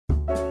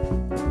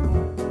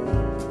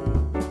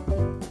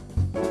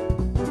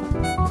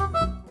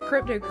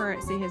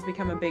cryptocurrency has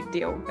become a big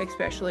deal,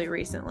 especially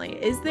recently.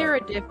 Is there a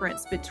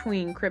difference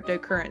between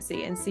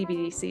cryptocurrency and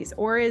CBDCs,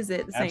 or is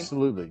it the same?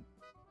 Absolutely.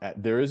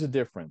 There is a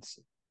difference.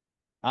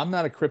 I'm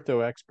not a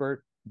crypto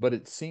expert, but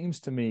it seems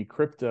to me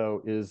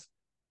crypto is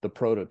the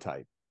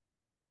prototype.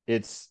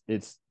 It's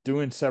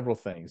doing several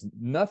things.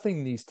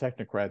 Nothing these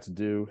technocrats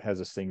do has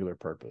a singular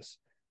purpose.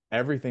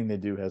 Everything they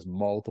do has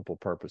multiple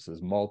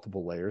purposes,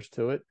 multiple layers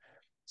to it.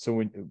 So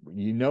when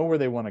you know where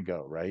they want to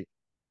go, right?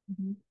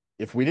 Mm-hmm.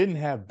 If we didn't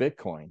have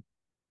Bitcoin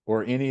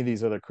or any of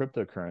these other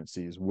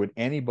cryptocurrencies, would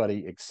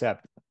anybody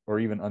accept or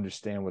even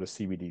understand what a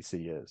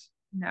CBDC is?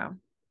 No.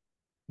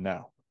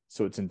 No.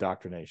 So it's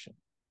indoctrination.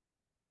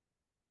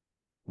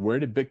 Where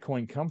did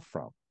Bitcoin come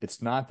from?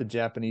 It's not the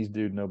Japanese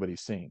dude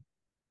nobody's seen.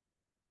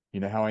 You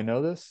know how I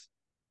know this?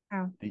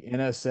 How? The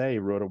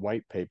NSA wrote a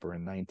white paper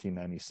in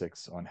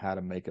 1996 on how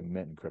to make a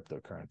mint in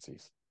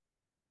cryptocurrencies.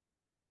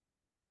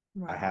 I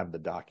Wow. have the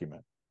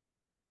document.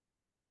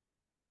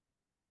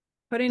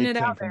 Putting It it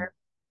came out from there.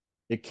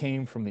 it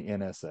came from the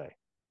NSA.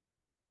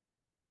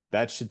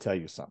 That should tell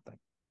you something.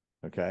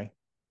 Okay.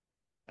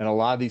 And a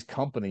lot of these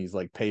companies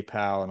like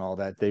PayPal and all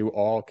that, they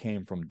all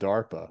came from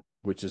DARPA,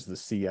 which is the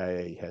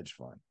CIA hedge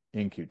fund,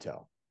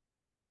 In-Q-Tel,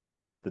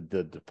 the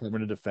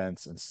Department of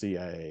Defense and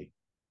CIA.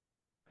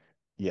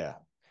 Yeah.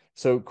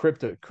 So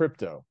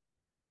crypto,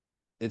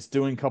 it's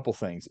doing a couple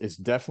things. It's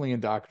definitely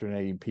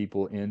indoctrinating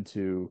people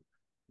into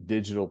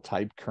digital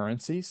type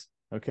currencies,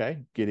 okay?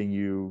 Getting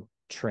you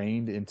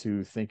trained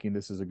into thinking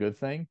this is a good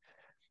thing,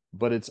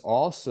 but it's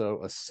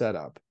also a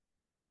setup.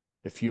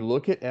 If you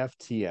look at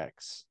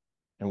FTX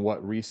and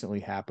what recently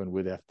happened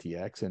with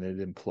FTX and it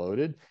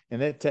imploded,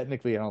 and that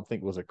technically I don't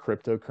think was a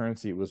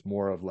cryptocurrency, it was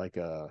more of like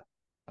a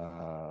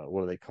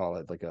what do they call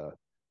it? Like a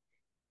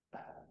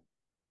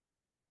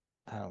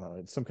I don't know,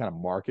 it's some kind of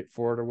market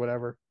for it or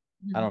whatever.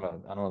 I Mhm. don't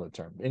know. I don't know the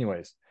term.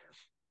 Anyways,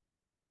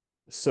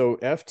 so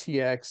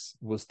FTX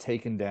was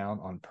taken down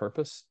on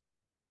purpose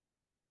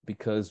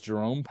because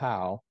Jerome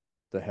Powell,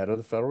 the head of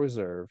the Federal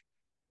Reserve,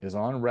 is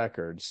on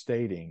record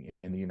stating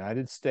in the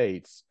United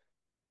States,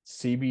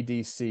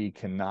 CBDC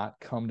cannot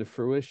come to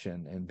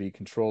fruition and be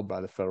controlled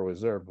by the Federal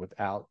Reserve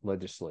without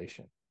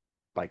legislation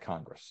by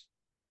Congress.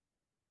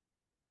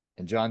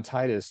 And John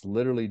Titus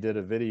literally did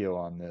a video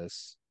on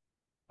this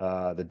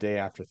the day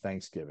after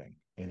Thanksgiving,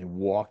 and he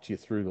walked you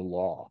through the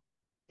law.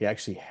 He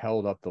actually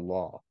held up the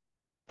law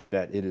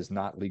that it is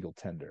not legal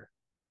tender.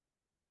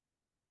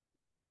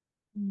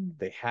 Mm.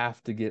 They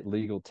have to get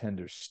legal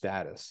tender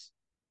status,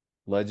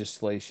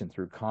 legislation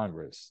through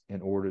Congress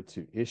in order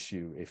to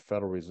issue a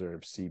Federal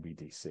Reserve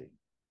CBDC.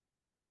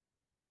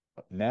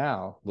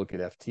 Now look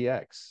at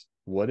FTX.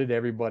 What did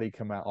everybody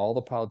come out, all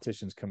the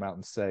politicians come out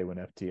and say when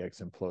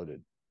FTX imploded?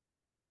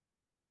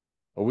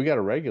 Well, we got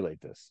to regulate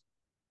this.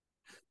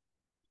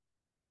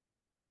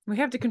 We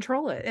have to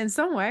control it in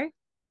some way.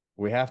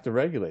 We have to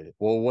regulate it.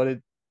 Well,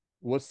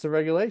 what's the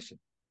regulation?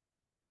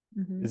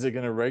 Mm-hmm. Is it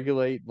going to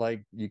regulate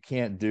like you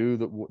can't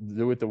do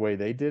it the way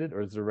they did it,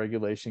 or is the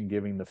regulation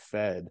giving the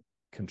Fed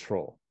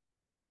control?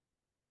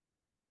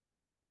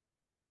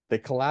 They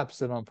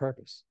collapsed it on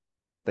purpose.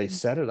 They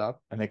set it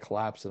up and they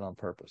collapsed it on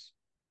purpose.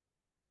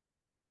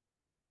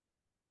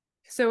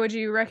 So would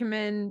you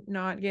recommend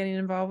not getting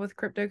involved with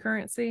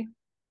cryptocurrency?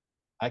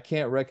 I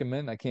can't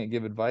recommend, I can't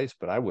give advice,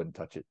 but I wouldn't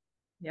touch it.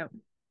 Yep.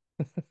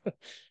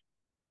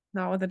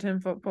 Not with a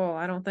 10-foot pole.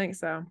 I don't think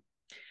so.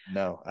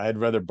 No, I'd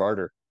rather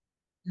barter.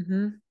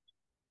 Mm-hmm.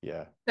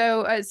 Yeah.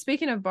 So,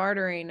 speaking of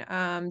bartering,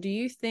 do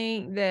you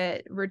think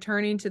that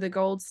returning to the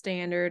gold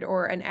standard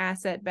or an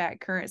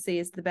asset-backed currency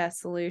is the best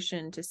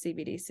solution to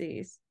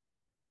CBDCs?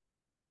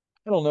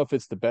 I don't know if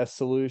it's the best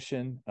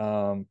solution.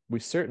 We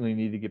certainly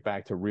need to get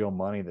back to real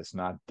money that's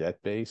not debt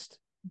based,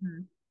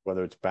 Mm-hmm.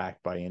 whether it's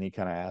backed by any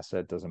kind of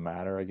asset, doesn't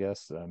matter, I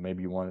guess.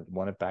 Maybe you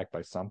want it backed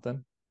by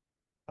something.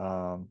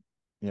 Um,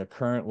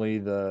 currently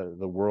the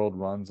world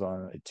runs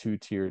on a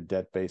two-tier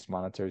debt-based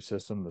monetary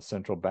system. The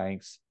central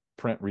banks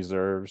print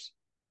reserves.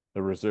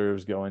 The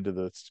reserves go into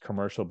the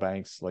commercial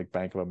banks like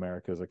Bank of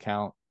America's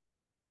account.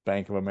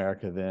 Bank of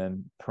America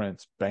then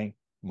prints bank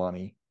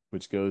money,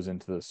 which goes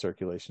into the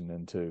circulation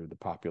into the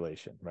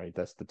population, right?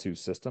 That's the two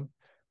system.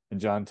 And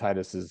John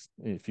Titus is,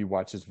 if you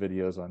watch his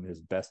videos on his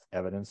Best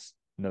Evidence,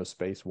 no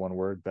space, one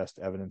word, Best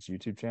Evidence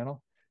YouTube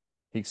channel,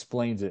 he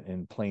explains it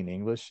in plain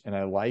English. And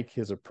I like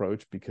his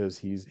approach because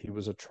he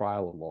was a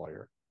trial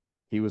lawyer.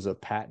 He was a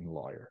patent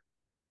lawyer,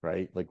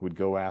 right? Like would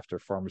go after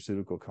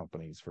pharmaceutical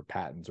companies for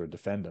patents or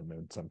defend them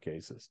in some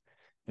cases.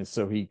 And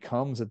so he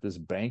comes at this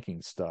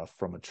banking stuff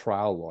from a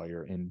trial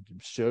lawyer and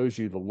shows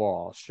you the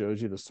law,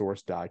 shows you the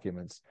source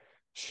documents,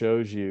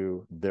 shows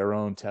you their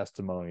own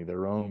testimony,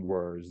 their own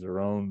words, their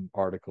own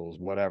articles,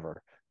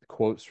 whatever,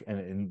 quotes,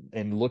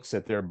 and looks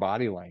at their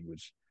body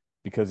language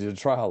because he's a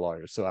trial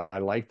lawyer. So I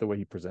like the way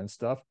he presents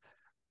stuff.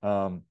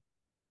 Um,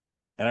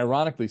 and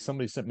ironically,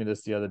 somebody sent me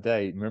this the other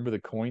day. Remember the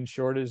coin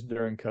shortage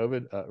during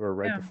COVID or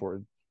right Yeah.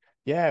 before?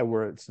 Yeah,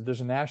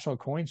 there's a national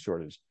coin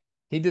shortage.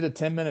 He did a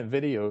 10-minute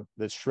video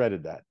that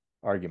shredded that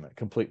argument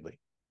completely.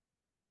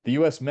 The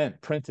US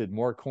Mint printed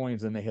more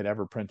coins than they had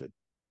ever printed.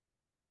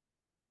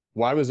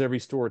 Why was every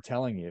store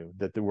telling you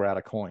that they were out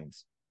of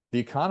coins? The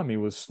economy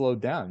was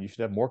slowed down. You should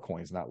have more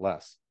coins, not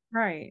less.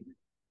 Right.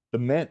 The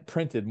Mint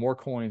printed more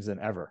coins than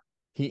ever.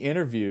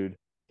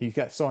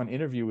 Saw an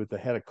interview with the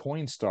head of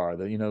Coinstar,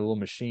 the little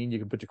machine you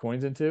can put your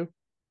coins into.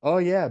 Oh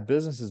yeah,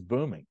 business is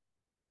booming.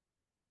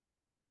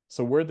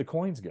 So where'd the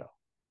coins go?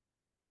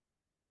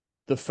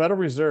 The Federal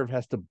Reserve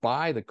has to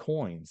buy the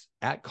coins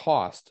at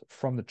cost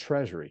from the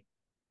Treasury.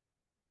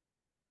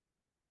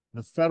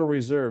 The Federal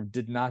Reserve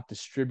did not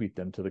distribute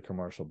them to the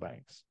commercial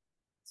banks.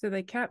 So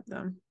they kept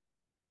them.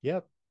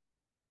 Yep.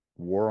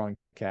 War on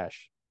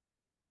cash.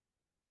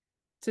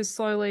 To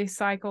slowly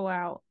cycle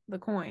out the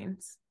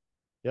coins.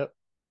 Yep.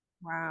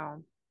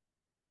 Wow.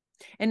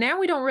 And now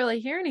we don't really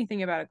hear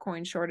anything about a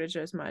coin shortage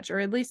as much, or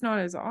at least not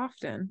as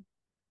often.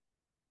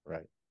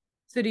 Right.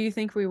 So do you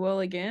think we will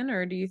again,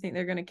 or do you think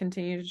they're going to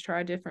continue to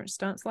try different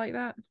stunts like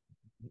that?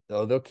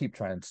 Oh, they'll keep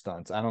trying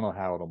stunts. I don't know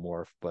how it'll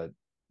morph, but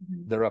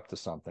they're up to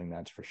something,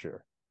 that's for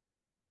sure.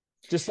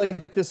 Just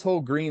like this whole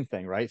green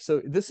thing, right?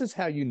 So this is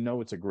how you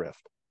know it's a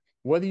grift.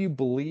 Whether you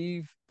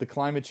believe the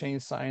climate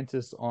change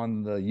scientists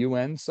on the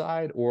UN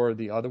side or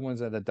the other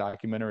ones at the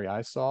documentary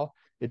I saw,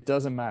 it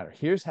doesn't matter.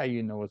 Here's how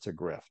you know it's a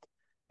grift.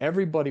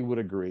 Everybody would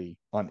agree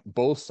on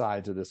both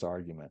sides of this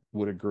argument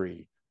would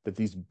agree that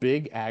these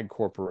big ag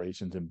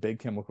corporations and big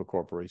chemical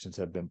corporations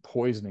have been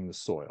poisoning the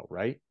soil,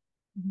 right?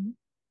 Mm-hmm.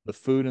 The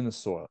food and the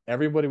soil.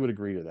 Everybody would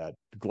agree to that.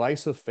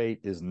 Glyphosate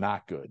is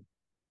not good.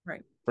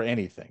 Right. For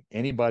anything,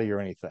 anybody or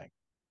anything.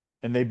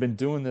 And they've been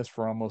doing this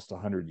for almost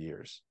 100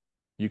 years.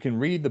 You can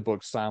read the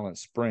book Silent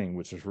Spring,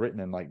 which was written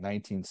in like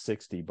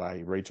 1960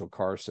 by Rachel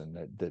Carson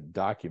that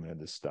documented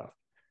this stuff.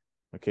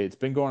 Okay, it's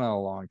been going on a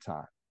long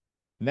time.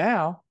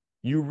 Now,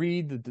 you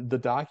read the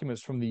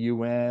documents from the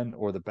UN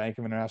or the Bank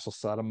of International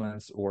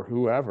Settlements or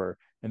whoever,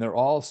 and they're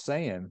all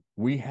saying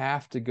we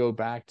have to go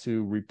back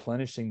to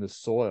replenishing the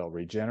soil,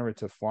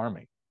 regenerative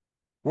farming.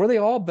 Were they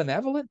all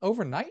benevolent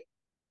overnight?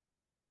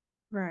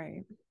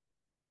 Right.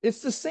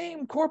 It's the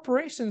same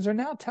corporations are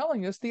now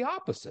telling us the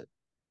opposite.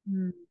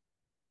 Mm.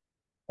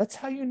 That's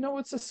how you know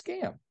it's a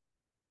scam.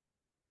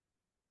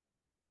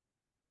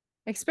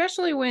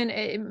 Especially when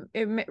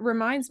it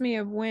reminds me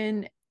of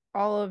when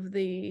all of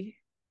the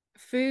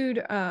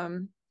food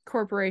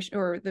corporation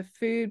or the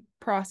food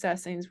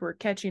processings were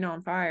catching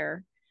on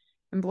fire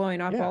and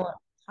blowing up Yeah. all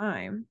the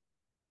time.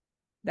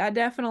 That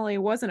definitely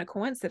wasn't a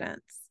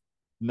coincidence.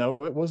 No,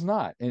 it was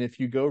not. And if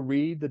you go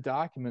read the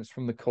documents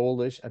from the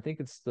coalition, I think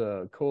it's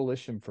the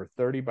Coalition for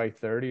 30 by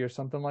 30 or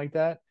something like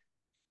that.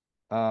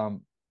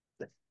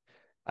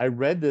 I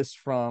read this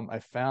I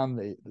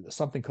found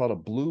something called a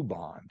blue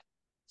bond.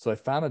 So I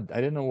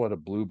didn't know what a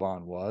blue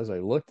bond was. I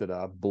looked it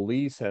up.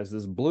 Belize has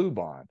this blue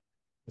bond.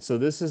 So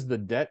this is the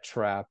debt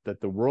trap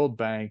that the World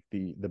Bank,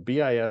 the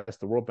BIS,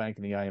 the World Bank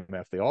and the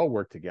IMF, they all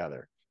work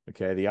together.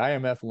 Okay. The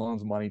IMF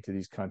loans money to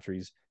these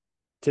countries,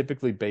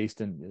 typically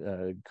based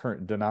in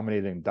current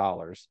denominated in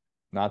dollars,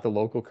 not the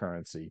local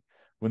currency.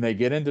 When they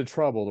get into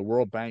trouble, the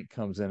World Bank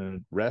comes in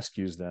and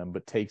rescues them,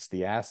 but takes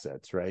the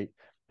assets, right?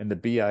 And the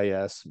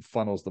BIS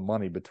funnels the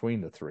money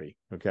between the three.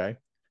 Okay.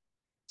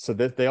 So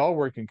that they all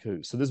work in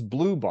cahoots. So this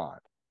blue bond,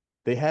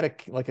 they had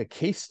a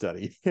case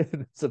study.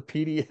 It's a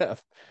PDF.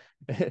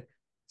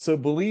 So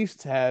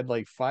Belize had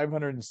like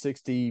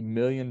 $560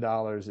 million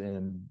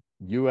in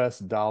US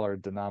dollar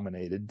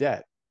denominated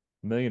debt.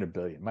 Million or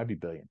billion, might be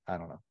billion. I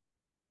don't know.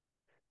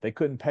 They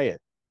couldn't pay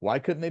it. Why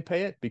couldn't they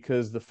pay it?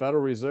 Because the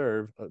Federal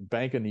Reserve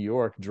Bank of New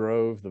York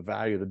drove the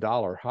value of the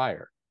dollar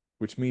higher,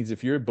 which means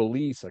if you're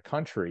Belize, a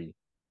country,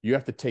 you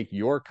have to take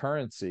your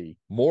currency,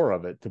 more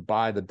of it, to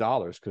buy the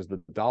dollars because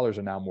the dollars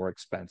are now more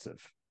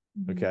expensive.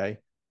 Mm-hmm. Okay.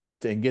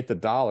 And get the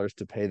dollars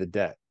to pay the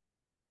debt.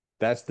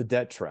 That's the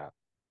debt trap.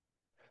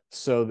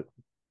 So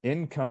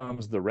in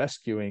comes the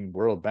rescuing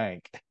World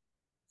Bank.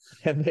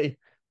 And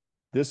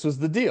this was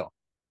the deal.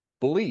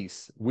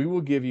 Belize, we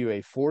will give you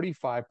a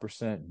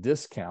 45%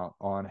 discount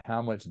on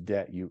how much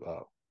debt you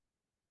owe.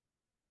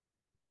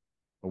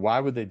 Why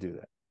would they do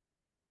that?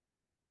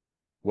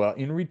 Well,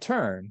 in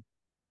return,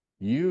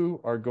 you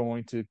are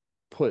going to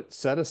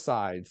set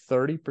aside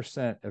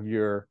 30% of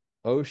your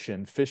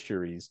ocean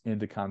fisheries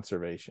into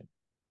conservation.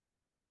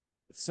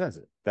 It says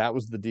it. That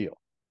was the deal.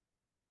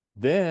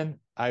 Then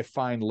I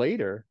find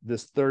later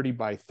this 30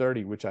 by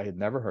 30, which I had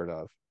never heard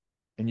of.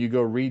 And you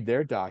go read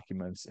their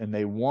documents, and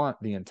they want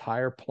the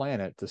entire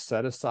planet to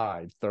set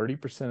aside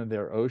 30% of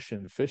their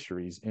ocean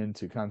fisheries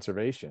into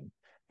conservation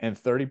and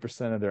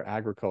 30% of their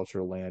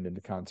agricultural land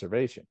into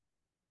conservation.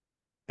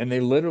 And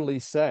they literally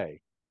say,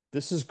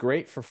 this is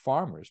great for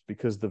farmers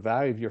because the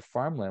value of your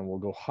farmland will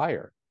go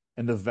higher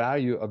and the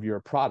value of your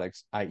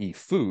products, i.e.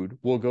 food,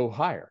 will go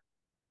higher.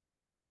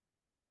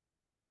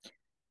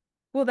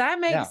 Well, that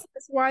makes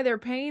sense why they're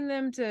paying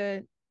them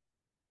to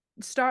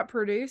stop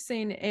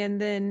producing,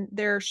 and then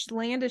their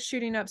land is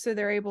shooting up so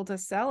they're able to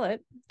sell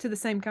it to the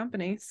same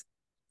companies.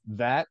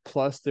 That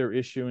plus they're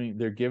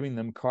giving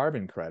them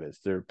carbon credits.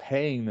 They're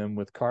paying them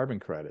with carbon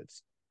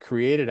credits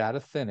created out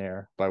of thin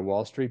air by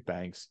Wall Street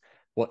banks.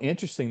 Well,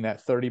 interesting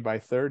that 30 by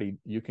 30,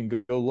 you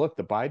can go look.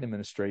 The Biden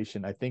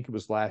administration, I think it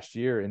was last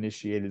year,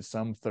 initiated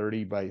some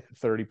 30 by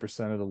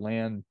 30% of the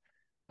land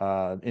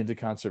into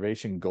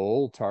conservation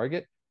goal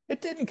target.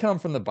 It didn't come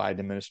from the Biden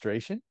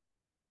administration.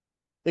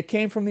 It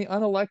came from the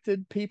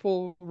unelected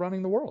people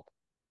running the world.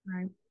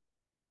 Right.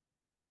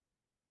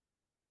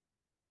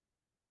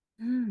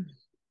 Mm.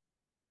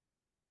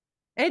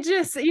 It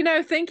just,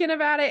 thinking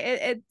about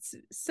it's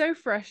so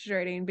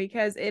frustrating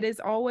because it is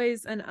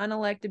always an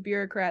unelected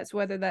bureaucrats,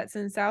 whether that's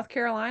in South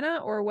Carolina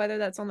or whether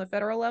that's on the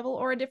federal level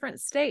or a different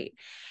state.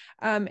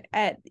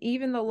 At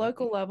even the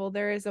local level,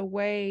 there is a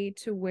way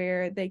to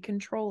where they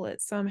control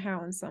it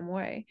somehow in some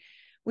way.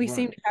 We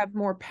seem Right. to have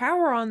more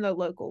power on the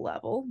local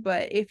level,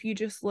 but if you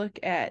just look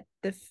at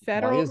the Why is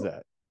federal,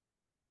 that?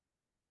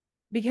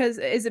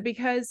 is it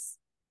because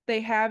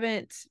they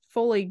haven't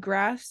fully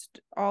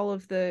grasped all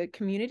of the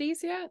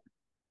communities yet?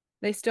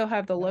 They still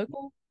have the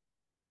local.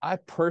 I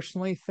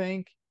personally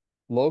think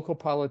local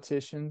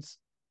politicians,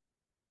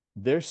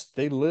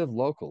 they live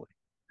locally.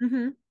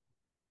 Mm-hmm.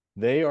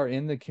 They are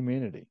in the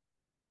community.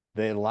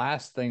 The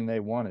last thing they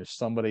want is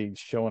somebody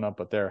showing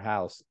up at their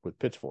house with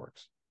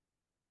pitchforks.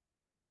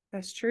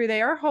 That's true.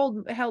 They are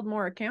held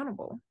more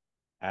accountable.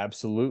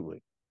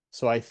 Absolutely.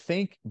 So I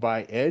think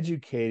by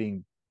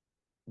educating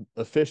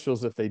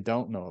officials, if they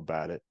don't know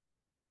about it,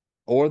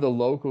 or the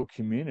local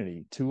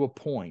community to a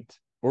point,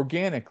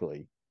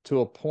 organically,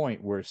 to a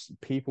point where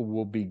people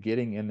will be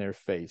getting in their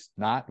face,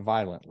 not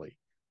violently,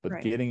 but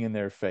Right. getting in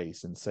their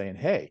face and saying,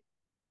 hey,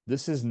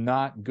 this is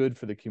not good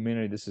for the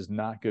community. This is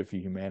not good for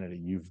humanity.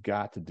 You've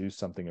got to do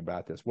something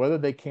about this. Whether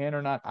they can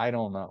or not, I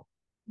don't know.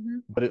 Mm-hmm.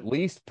 But at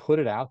least put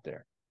it out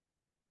there.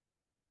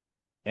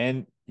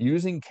 And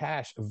using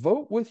cash,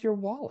 vote with your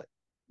wallet.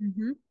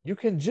 Mm-hmm. You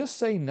can just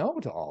say no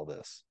to all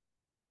this.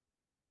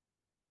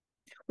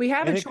 We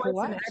have a And it choice in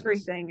collapses.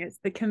 everything. It's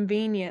the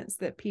convenience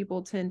that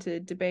people tend to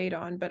debate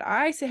on. But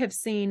I have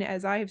seen,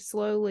 as I have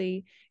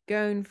slowly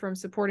gone from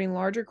supporting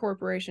larger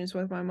corporations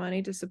with my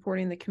money to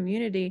supporting the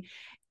community,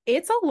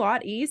 it's a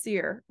lot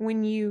easier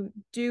when you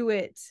do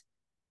it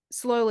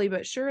slowly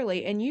but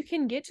surely, and you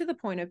can get to the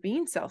point of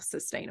being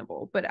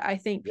self-sustainable. But I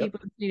think Yep. people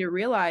need to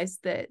realize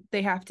that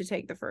they have to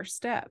take the first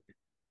step.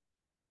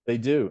 They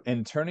do.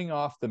 And turning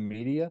off the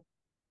media,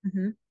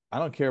 Mm-hmm. I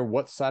don't care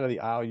what side of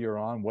the aisle you're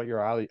on, what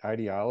your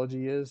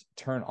ideology is,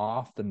 turn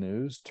off the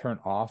news, turn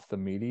off the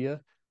media.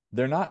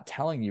 They're not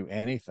telling you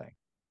anything.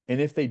 And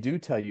if they do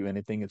tell you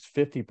anything, it's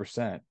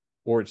 50%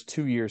 or it's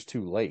 2 years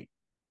too late.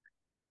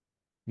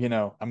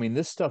 I mean,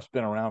 this stuff's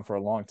been around for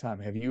a long time.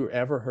 Have you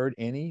ever heard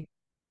any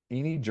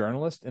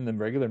journalist in the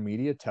regular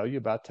media tell you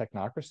about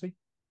technocracy?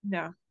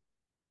 No.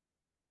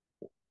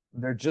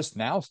 They're just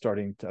now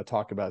starting to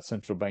talk about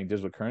central bank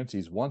digital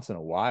currencies once in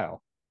a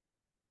while,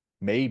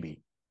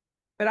 maybe.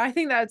 But I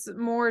think that's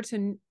more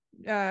to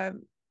uh,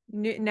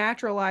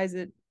 naturalize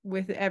it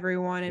with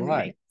everyone and make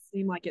Right. it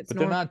seem like it's But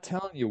they're normal. not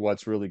telling you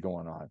what's really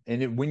going on.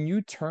 And when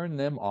you turn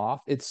them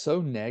off, it's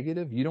so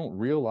negative, you don't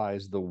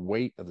realize the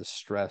weight of the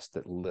stress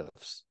that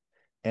lifts.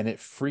 And it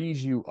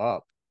frees you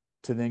up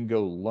to then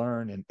go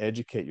learn and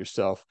educate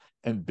yourself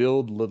and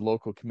build the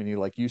local community,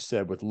 like you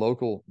said, with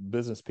local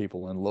business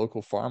people and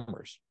local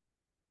farmers.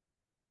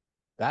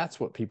 That's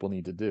what people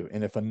need to do.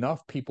 And if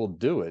enough people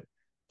do it,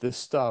 this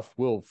stuff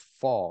will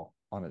fall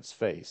on its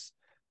face.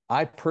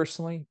 I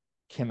personally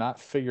cannot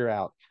figure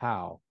out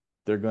how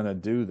they're going to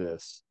do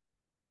this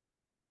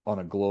on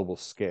a global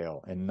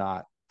scale and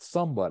not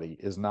somebody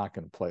is not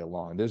going to play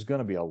along. There's going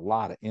to be a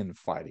lot of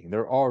infighting.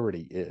 There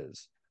already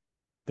is.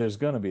 There's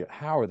going to be,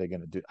 how are they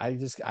going to do it?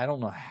 I don't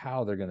know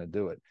how they're going to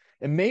do it.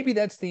 And maybe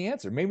that's the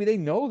answer. Maybe they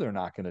know they're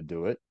not going to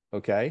do it.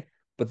 Okay.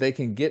 But they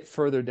can get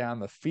further down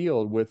the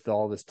field with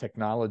all this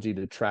technology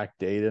to track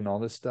data and all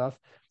this stuff.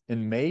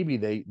 And maybe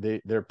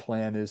their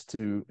plan is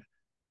to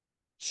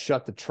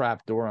shut the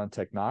trap door on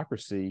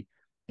technocracy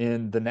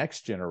in the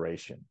next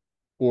generation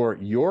or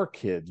your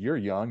kid, you're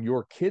young,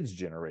 your kid's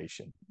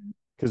generation.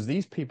 Because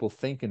these people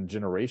think in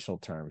generational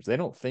terms. They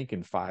don't think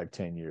in 5,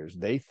 10 years.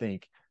 They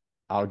think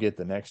I'll get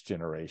the next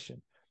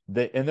generation.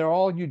 And they're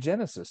all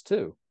eugenicists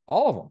too.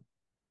 All of them.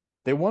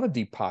 They want to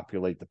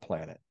depopulate the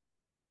planet.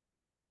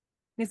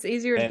 It's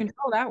easier to And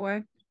control that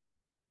way.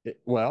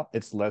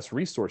 it's less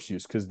resource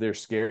use because they're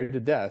scared to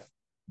death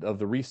of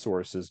the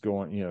resources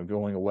going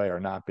away or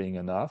not being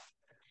enough.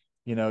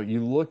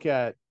 You look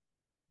at,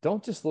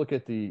 don't just look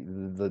at the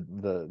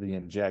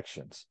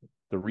injections,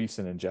 the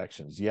recent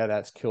injections. Yeah,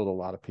 that's killed a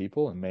lot of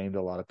people and maimed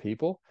a lot of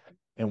people,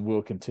 and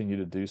will continue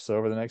to do so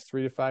over the next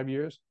 3 to 5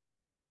 years.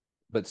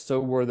 But so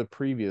were the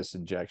previous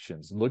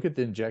injections. Look at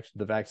the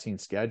vaccine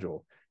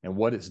schedule and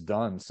what it's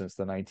done since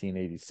the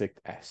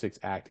 1986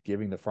 Act,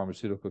 giving the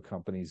pharmaceutical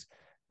companies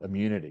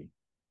immunity.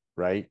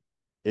 Right?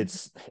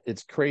 It's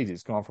crazy.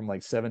 It's gone from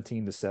like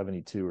 17 to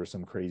 72 or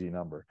some crazy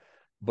number.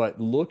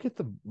 But look at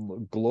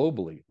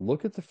globally,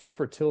 look at the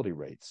fertility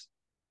rates,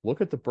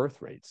 look at the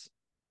birth rates.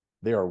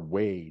 They are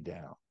way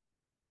down.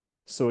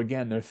 So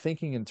again, they're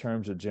thinking in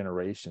terms of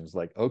generations,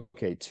 like,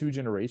 okay, 2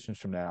 generations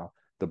from now,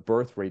 the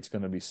birth rate's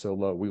going to be so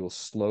low, we will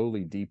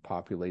slowly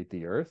depopulate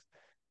the earth.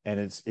 and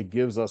it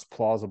gives us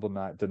plausible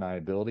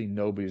deniability.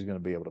 Nobody's going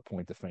to be able to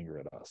point the finger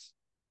at us.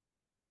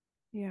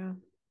 Yeah.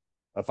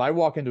 If I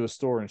walk into a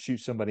store and shoot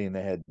somebody in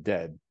the head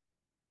dead,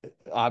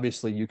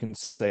 obviously you can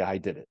say I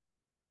did it.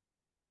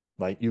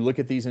 Like, you look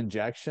at these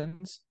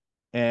injections,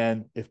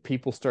 and if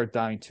people start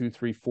dying 2,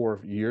 3,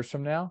 4 years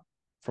from now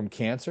from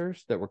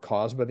cancers that were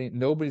caused by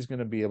nobody's going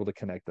to be able to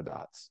connect the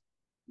dots.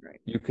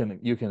 Right. You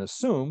can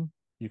assume,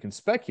 you can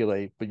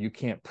speculate, but you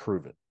can't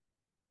prove it.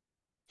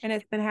 And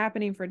it's been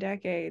happening for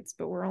decades,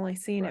 but we're only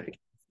seeing Right. it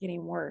because it's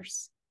getting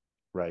worse.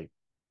 Right.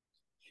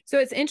 So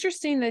it's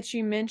interesting that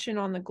you mention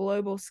on the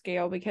global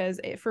scale, because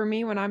for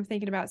me, when I'm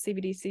thinking about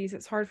CBDCs,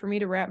 it's hard for me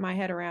to wrap my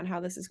head around how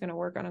this is going to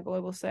work on a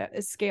global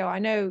scale. I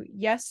know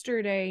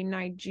yesterday,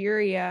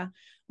 Nigeria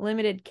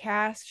limited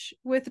cash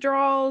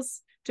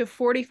withdrawals to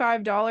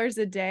 $45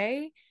 a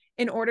day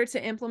in order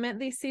to implement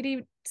these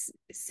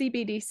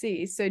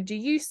CBDCs. So do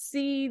you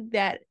see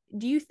that?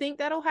 Do you think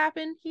that'll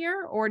happen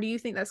here, or do you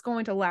think that's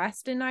going to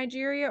last in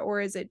Nigeria,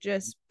 or is it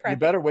just prepping? You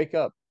better wake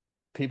up.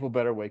 People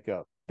better wake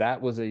up.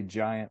 That was a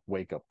giant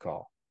wake-up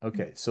call.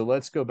 Okay, so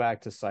let's go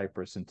back to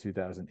Cyprus in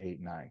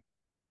 2008-9.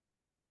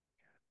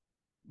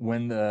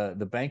 When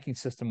the banking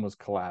system was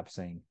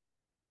collapsing,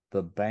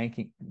 the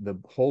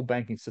whole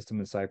banking system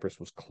in Cyprus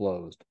was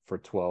closed for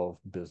 12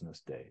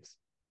 business days.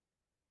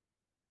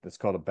 That's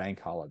called a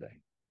bank holiday.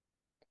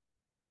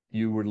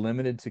 You were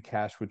limited to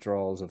cash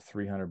withdrawals of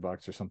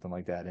 $300 or something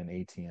like that in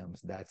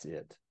ATMs. That's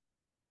it.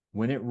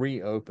 When it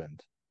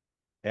reopened,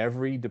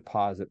 every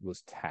deposit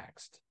was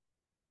taxed.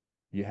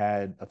 You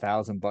had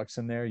 $1,000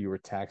 in there, you were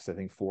taxed, I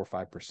think, 4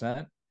 or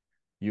 5%.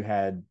 You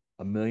had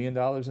 $1 million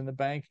in the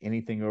bank,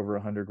 anything over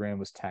 100 grand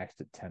was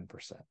taxed at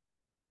 10%.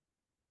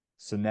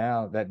 So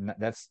now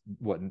that's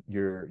what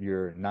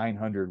your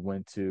 900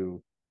 went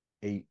to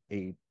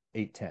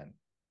 810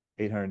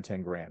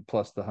 grand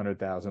plus the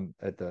 100,000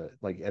 at the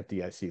like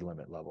FDIC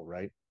limit level,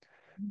 right?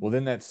 Well,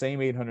 then that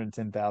same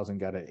 810,000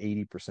 got an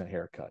 80%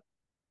 haircut.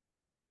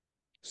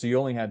 So you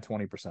only had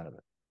 20% of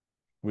it,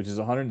 which is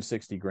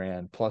 160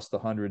 grand plus the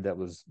 100 that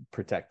was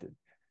protected.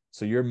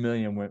 So your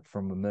million went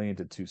from $1 million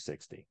to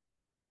 260.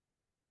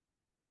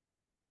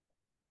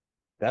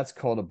 That's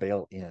called a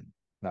bail in,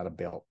 not a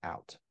bail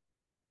out.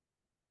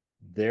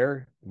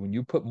 There, when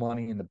you put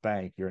money in the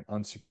bank, you're an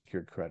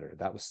unsecured creditor.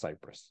 That was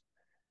Cyprus.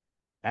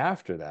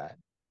 After that,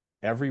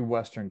 every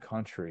Western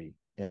country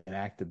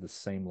enacted the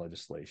same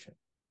legislation,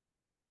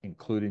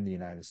 including the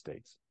United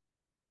States.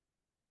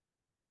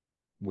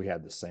 We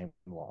had the same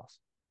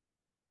laws.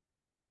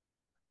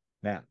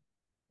 Now,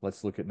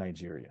 let's look at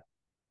Nigeria.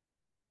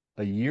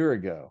 A year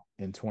ago,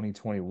 in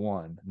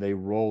 2021, they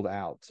rolled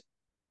out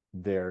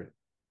their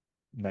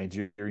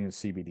Nigerian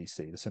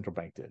CBDC, the central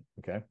bank did,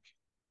 okay?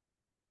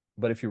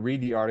 But if you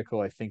read the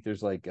article, I think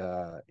there's like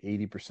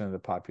 80% of the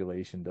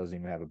population doesn't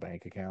even have a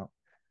bank account.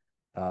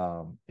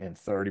 And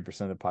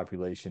 30% of the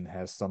population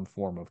has some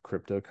form of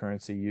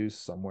cryptocurrency use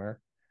somewhere.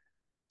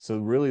 So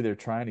really they're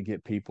trying to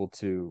get people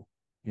to,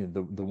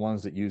 the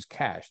ones that use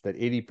cash, that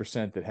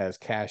 80% that has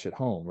cash at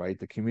home, right?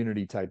 The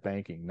community type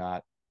banking,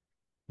 not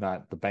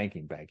the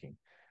banking.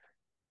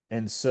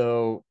 And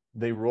so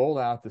they rolled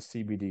out the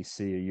CBDC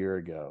a year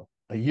ago.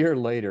 A year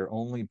later,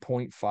 only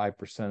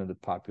 0.5% of the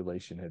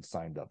population had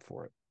signed up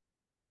for it.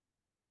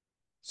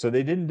 So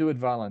they didn't do it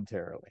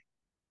voluntarily.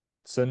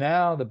 So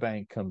now the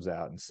bank comes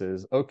out and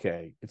says,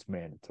 okay, it's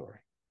mandatory.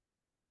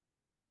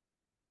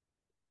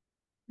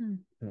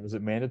 Is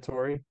it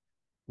mandatory?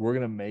 We're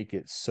going to make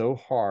it so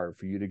hard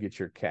for you to get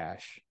your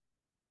cash.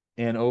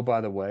 And oh,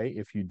 by the way,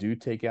 if you do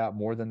take out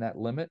more than that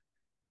limit,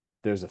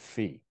 there's a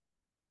fee.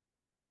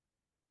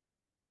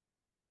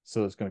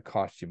 So it's going to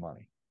cost you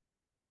money.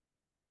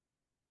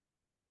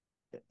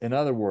 In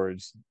other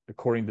words,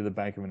 according to the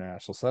Bank of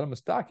International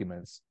Settlements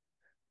documents,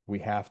 we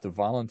have to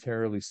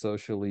voluntarily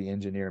socially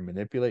engineer and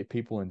manipulate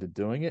people into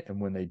doing it. And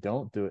when they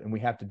don't do it, and we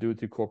have to do it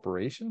through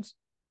corporations,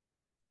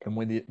 and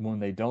when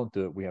they don't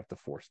do it, we have to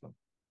force them.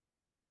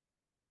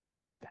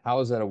 How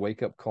is that a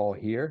wake-up call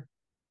here?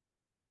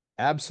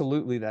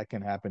 Absolutely, that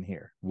can happen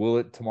here. Will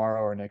it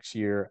tomorrow or next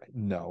year?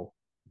 No,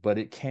 but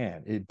it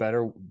can. It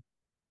better.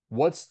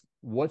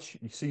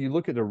 So you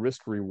look at the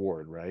risk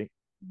reward, right?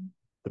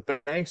 The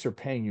banks are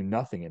paying you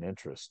nothing in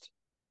interest,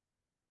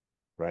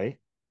 right?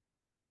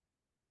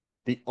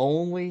 The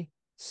only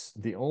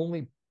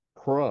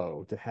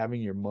pro to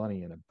having your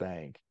money in a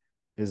bank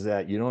is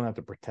that you don't have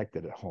to protect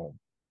it at home,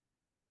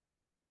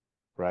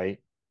 right?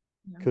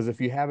 Because if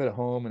you have it at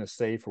home in a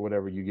safe or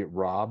whatever, you get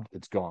robbed,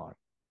 it's gone.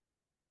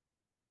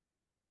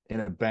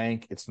 In a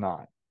bank, it's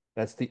not.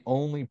 That's the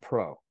only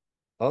pro.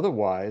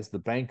 Otherwise, the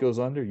bank goes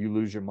under, you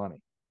lose your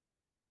money.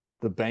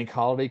 The bank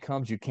holiday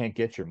comes, you can't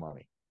get your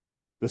money.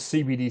 The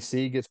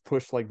CBDC gets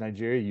pushed like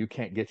Nigeria, you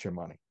can't get your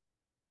money.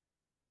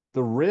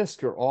 The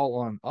risks are all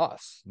on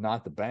us,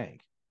 not the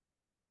bank.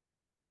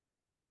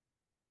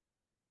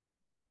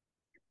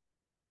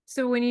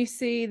 So when you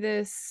see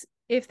this,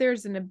 if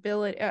there's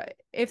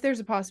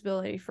a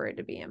possibility for it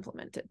to be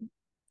implemented,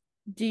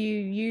 Do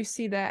you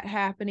see that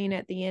happening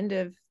at the end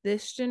of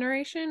this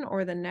generation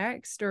or the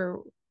next, or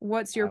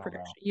what's your I don't know.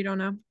 prediction? You don't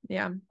know?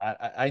 Yeah.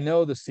 I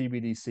know the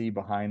CBDC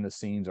behind the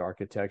scenes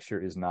architecture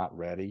is not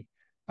ready.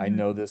 I Mhm.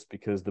 know this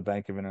because the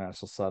Bank of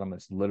International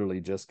Settlements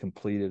literally just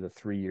completed a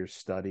 3-year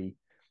study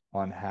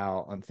on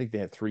how, I think they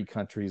had 3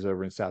 countries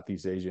over in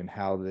Southeast Asia, and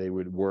how they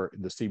would work,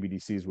 the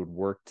CBDCs would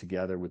work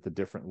together with the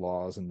different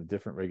laws and the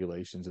different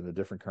regulations and the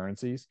different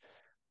currencies.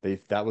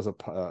 That was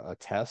a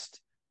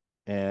test,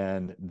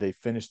 and they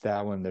finished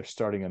that one. They're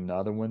starting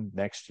another one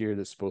next year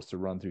that's supposed to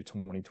run through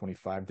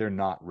 2025. They're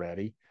not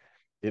ready.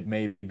 It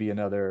may be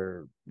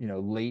another,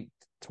 late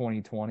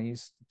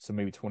 2020s, so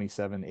maybe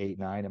 27, 8,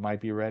 9 it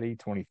might be ready.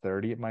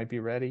 2030 it might be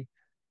ready,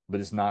 but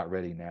it's not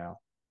ready now.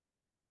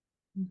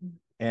 Mhm.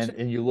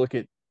 And you look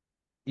at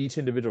each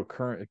individual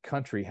current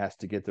country has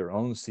to get their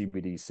own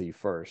CBDC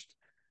first,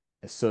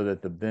 so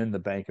that then the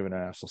Bank of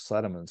International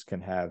Settlements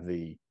can have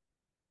the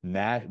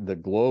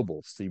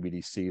global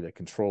CBDC that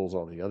controls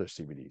all the other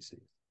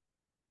CBDCs.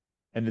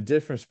 And the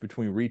difference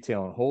between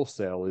retail and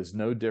wholesale is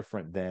no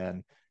different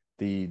than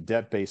the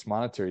debt-based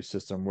monetary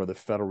system, where the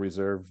Federal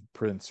Reserve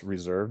prints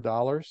reserve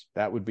dollars.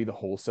 That would be the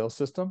wholesale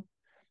system.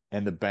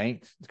 And the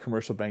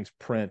commercial banks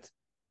print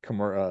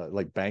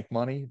like bank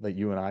money that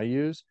you and I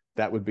use.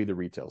 That would be the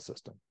retail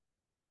system.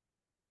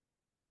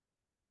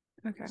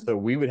 Okay. So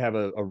we would have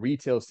a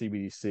retail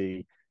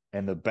CBDC,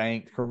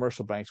 and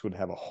commercial banks would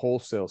have a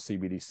wholesale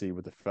CBDC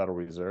with the Federal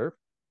Reserve.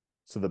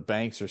 So the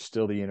banks are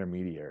still the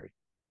intermediary.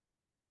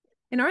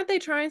 And aren't they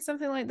trying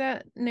something like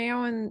that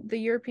now in the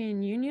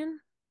European Union?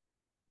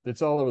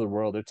 It's all over the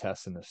world. They're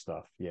testing this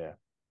stuff. Yeah.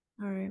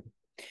 All right.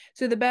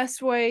 So the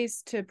best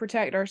ways to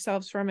protect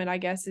ourselves from it, I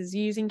guess, is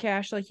using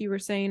cash, like you were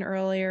saying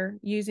earlier,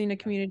 using a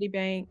community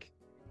bank,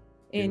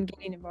 and Beautiful.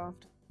 getting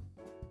involved.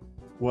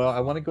 Well, I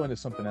want to go into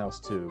something else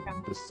too,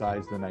 Yeah.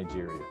 besides the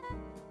Nigeria.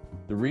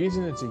 The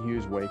reason it's a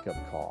huge wake-up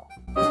call.